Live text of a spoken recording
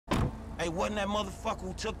Hey, wasn't that motherfucker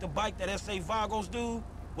who took the bike that S.A. Vagos dude?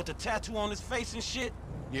 With the tattoo on his face and shit?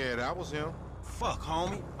 Yeah, that was him. Fuck,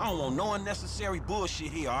 homie. I don't want no unnecessary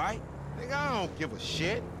bullshit here, alright? Nigga, I don't give a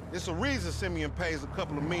shit. There's a reason Simeon pays a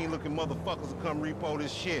couple of mean-looking motherfuckers to come repo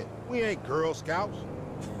this shit. We ain't Girl Scouts.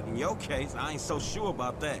 In your case, I ain't so sure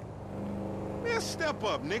about that. Man, step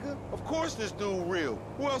up, nigga. Of course this dude real.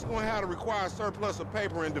 Who else gonna have the required surplus of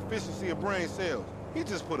paper and deficiency of brain cells? He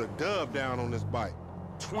just put a dub down on this bike.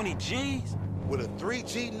 20 G's? With a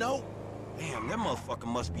 3G note? Damn, that motherfucker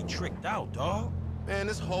must be tricked out, dawg. Man,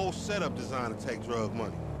 this whole setup designed to take drug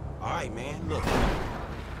money. All right, man, look. Man,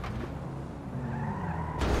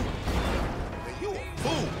 you a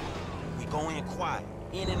fool. We go in quiet,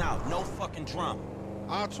 in and out, no fucking drama.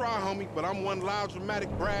 I'll try, homie, but I'm one loud,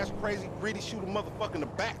 dramatic, brash, crazy, greedy, shoot a motherfucker in the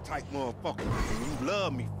back type motherfucker. And you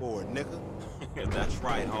love me for it, nigga. That's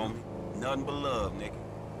right, homie. Nothing but love, nigga.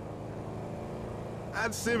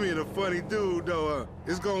 I'd Simeon a funny dude, though.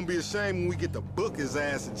 It's gonna be a shame when we get to book his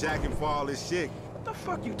ass and jack him for all this shit. What the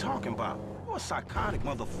fuck you talking about? You a psychotic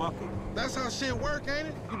motherfucker. That's how shit work, ain't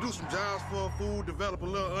it? You do some jobs for a fool, develop a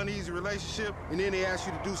little uneasy relationship, and then they ask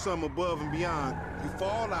you to do something above and beyond. You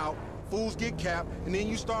fall out, fools get capped, and then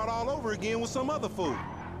you start all over again with some other fool.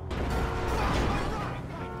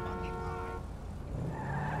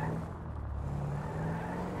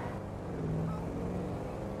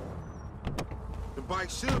 The bike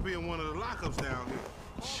should be in one of the lockups down here.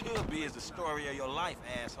 Should be is the story of your life,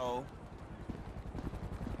 asshole.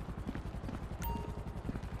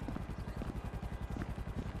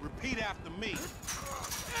 Repeat after me.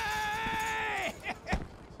 Hey!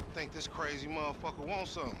 Think this crazy motherfucker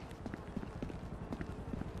wants something.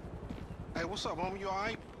 Hey, what's up, homie? You all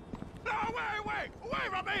right? No, wait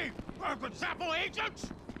from me! For example, agents!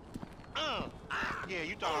 Yeah,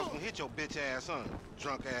 you thought I was gonna hit your bitch ass, huh?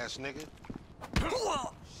 Drunk ass nigga.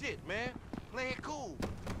 Shit, man. Play it cool.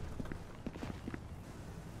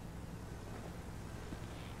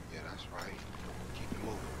 Yeah, that's right. Keep it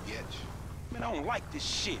moving, bitch. Man, I don't like this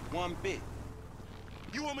shit one bit.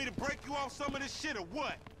 You want me to break you off some of this shit or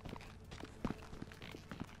what?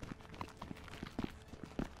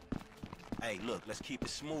 Hey, look, let's keep it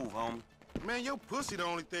smooth, homie. Man, your pussy the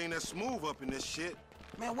only thing that's smooth up in this shit.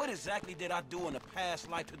 Man, what exactly did I do in a past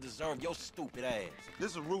life to deserve your stupid ass?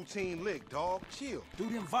 This is a routine lick, dog. Chill. Do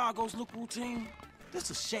them Vagos look routine? This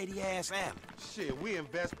a shady-ass alley. Shit, we in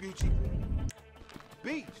Vespucci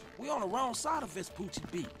Beach. We on the wrong side of Vespucci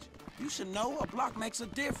Beach. You should know a block makes a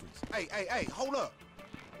difference. Hey, hold up.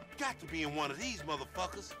 Got to be in one of these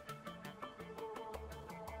motherfuckers.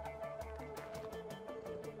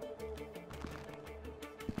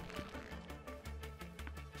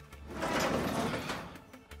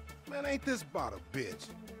 Man, ain't this about a bitch?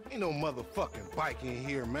 Ain't no motherfucking bike in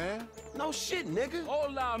here, man. No shit, nigga.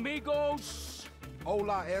 Hola, amigos.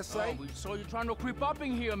 Hola, S.A. Oh, we saw you trying to creep up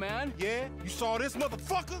in here, man. Yeah? You saw this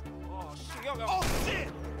motherfucker? Oh, shit. Oh, shit!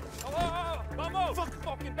 Vamos!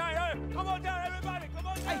 Fucking down. Come on down, everybody. Come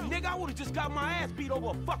on Hey, down. nigga, I would've just got my ass beat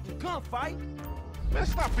over a fucking gunfight. Man,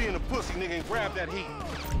 stop being a pussy, nigga, and grab that heat.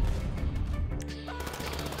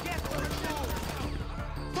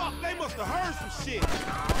 Fuck, they must have heard some shit.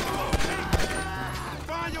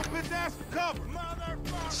 Find your bitch ass for cover.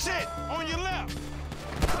 Shit, on your left.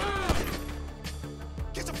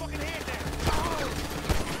 Get your fucking head down.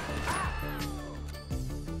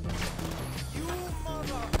 You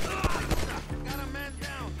mother... Got a man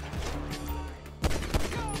down.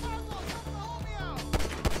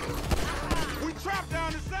 We trapped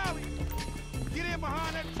down this alley. Get in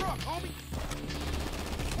behind that truck, homie.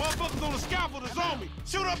 Motherfuckers on the scaffold is on me.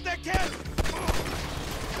 Shoot up that cannon.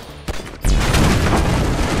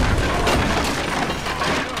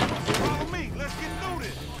 Follow me. Let's get through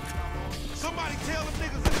this. Somebody tell them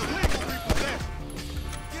niggas it's illegal repossession.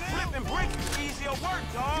 Flipping bricks is easier work,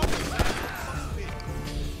 dawg.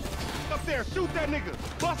 Up there, shoot that nigga.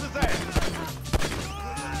 Bust his ass.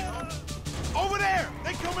 Over there.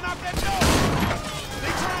 They coming out that door.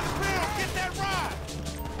 They trying to build. Get that ride.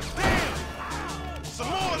 Damn. Some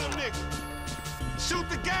more of them niggas. Shoot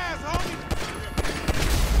the gas, homie.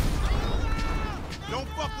 Don't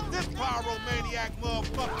fuck with this pyromaniac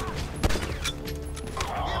motherfucker.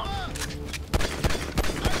 I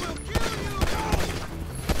will kill you.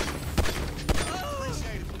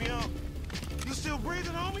 Appreciate it, Pimp. You still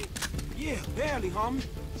breathing, homie? Yeah, barely, homie.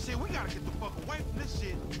 Shit, we gotta get the fuck away from this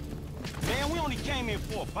shit. Man, we only came in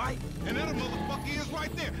for a bite. And that motherfucker is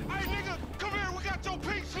right there. Hey, nigga, come here. We got your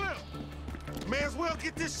pink slip. May as well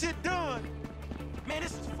get this shit done. Man,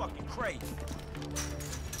 this is fucking crazy.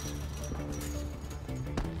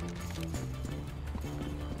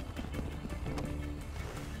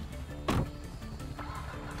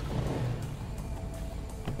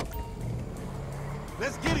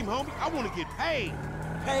 Let's get him, homie. I want to get paid.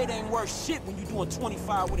 Paid ain't worth shit when you doing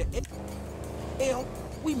 25 with a L.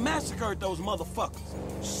 We massacred those motherfuckers.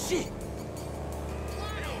 Shit.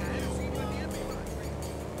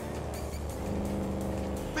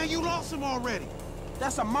 Man, you lost him already.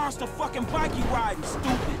 That's a monster fucking bike you riding,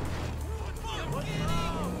 stupid.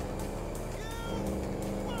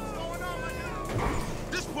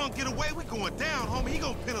 This punk get away, we going down, homie. He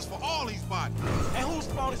gonna pin us for all these bodies. And whose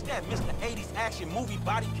fault is that, Mr. 80s action movie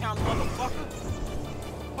body count motherfucker?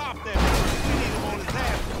 Pop that. We need him on his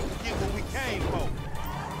ass to get what we came for.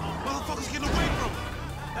 Motherfuckers getting away from him.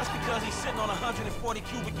 That's because he's sitting on 140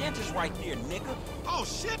 cubic inches right there, nigga. Oh,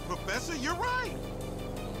 shit, Professor, you're right.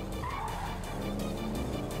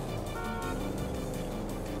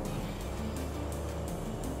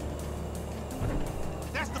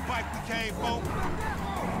 That's the bike we came for.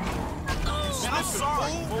 I'm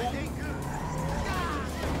sorry, fool.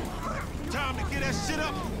 Time to get that shit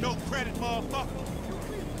up, no credit, motherfucker.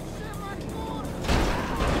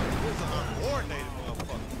 He's an uncoordinated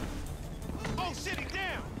motherfucker. Oh, shit, he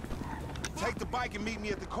down. Take the bike and meet me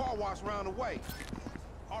at the car wash round the way.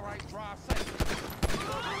 All right, drive safe.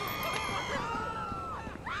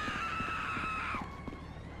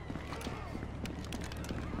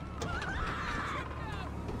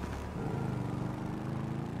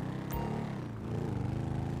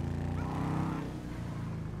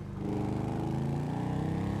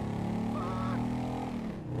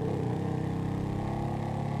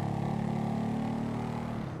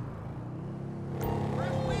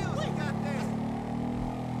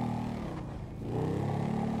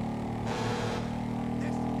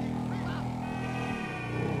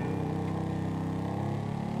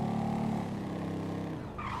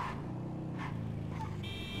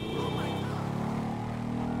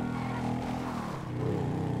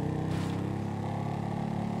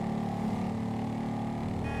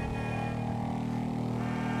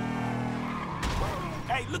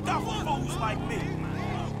 Hey, look out for fools like me.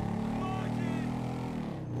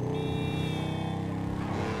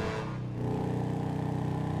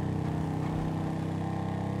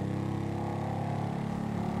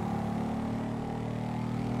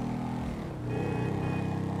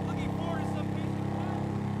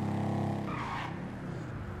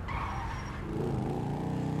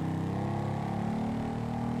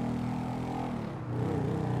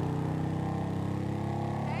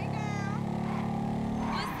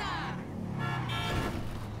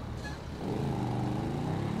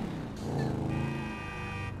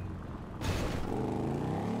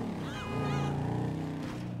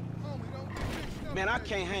 Man, I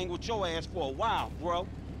can't hang with your ass for a while, bro.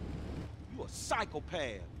 You a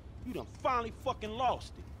psychopath. You done finally fucking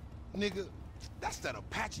lost it. Nigga, that's that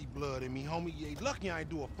Apache blood in me, homie. You ain't lucky I ain't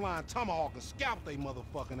do a flying tomahawk and scalp they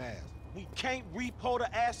motherfucking ass. We can't repo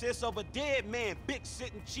the assets of a dead man, big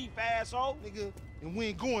sitting chief asshole. Nigga, and we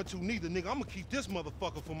ain't going to neither, nigga. I'm gonna keep this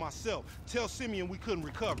motherfucker for myself. Tell Simeon we couldn't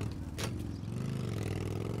recover.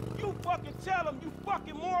 You fucking tell him, you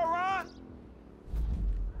fucking moron.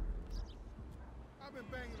 I've been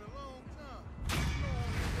banging a long